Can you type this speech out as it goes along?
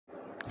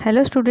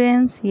Hello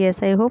students,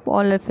 yes, I hope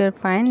all of you are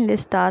fine.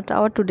 Let's start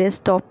our today's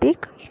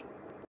topic.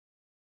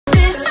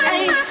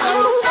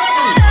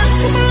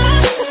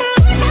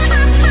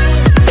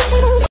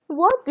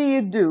 What do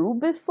you do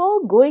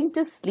before going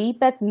to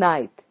sleep at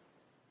night?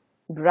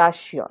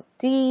 Brush your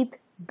teeth,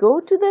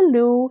 go to the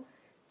loo,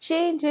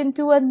 change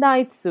into a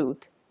night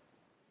suit.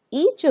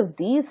 Each of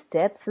these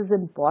steps is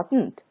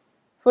important.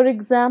 For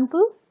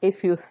example,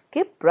 if you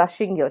skip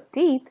brushing your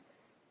teeth,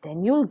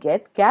 then you'll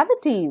get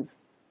cavities.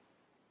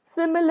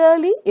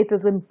 Similarly, it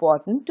is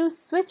important to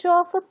switch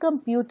off a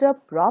computer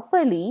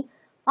properly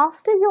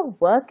after your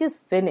work is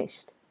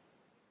finished.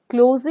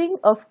 Closing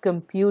of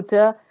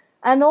computer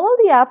and all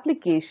the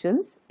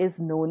applications is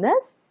known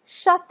as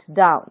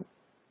shutdown.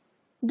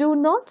 Do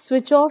not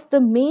switch off the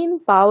main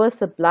power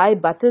supply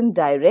button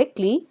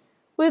directly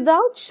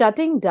without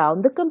shutting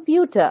down the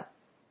computer.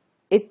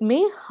 It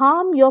may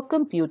harm your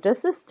computer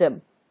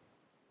system.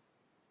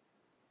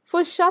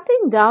 For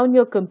shutting down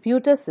your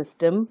computer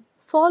system,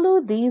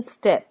 follow these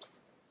steps.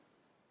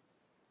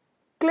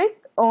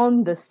 Click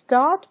on the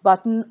Start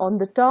button on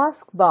the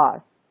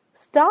taskbar.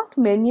 Start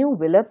menu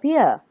will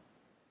appear.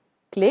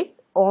 Click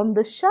on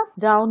the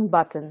Shutdown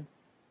button.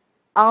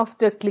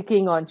 After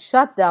clicking on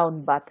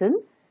Shutdown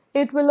button,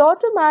 it will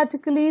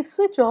automatically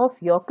switch off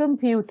your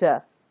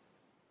computer.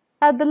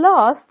 At the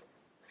last,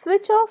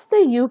 switch off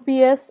the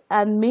UPS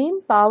and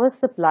main power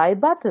supply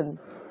button.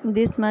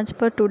 This much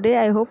for today.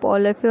 I hope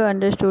all of you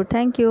understood.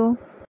 Thank you.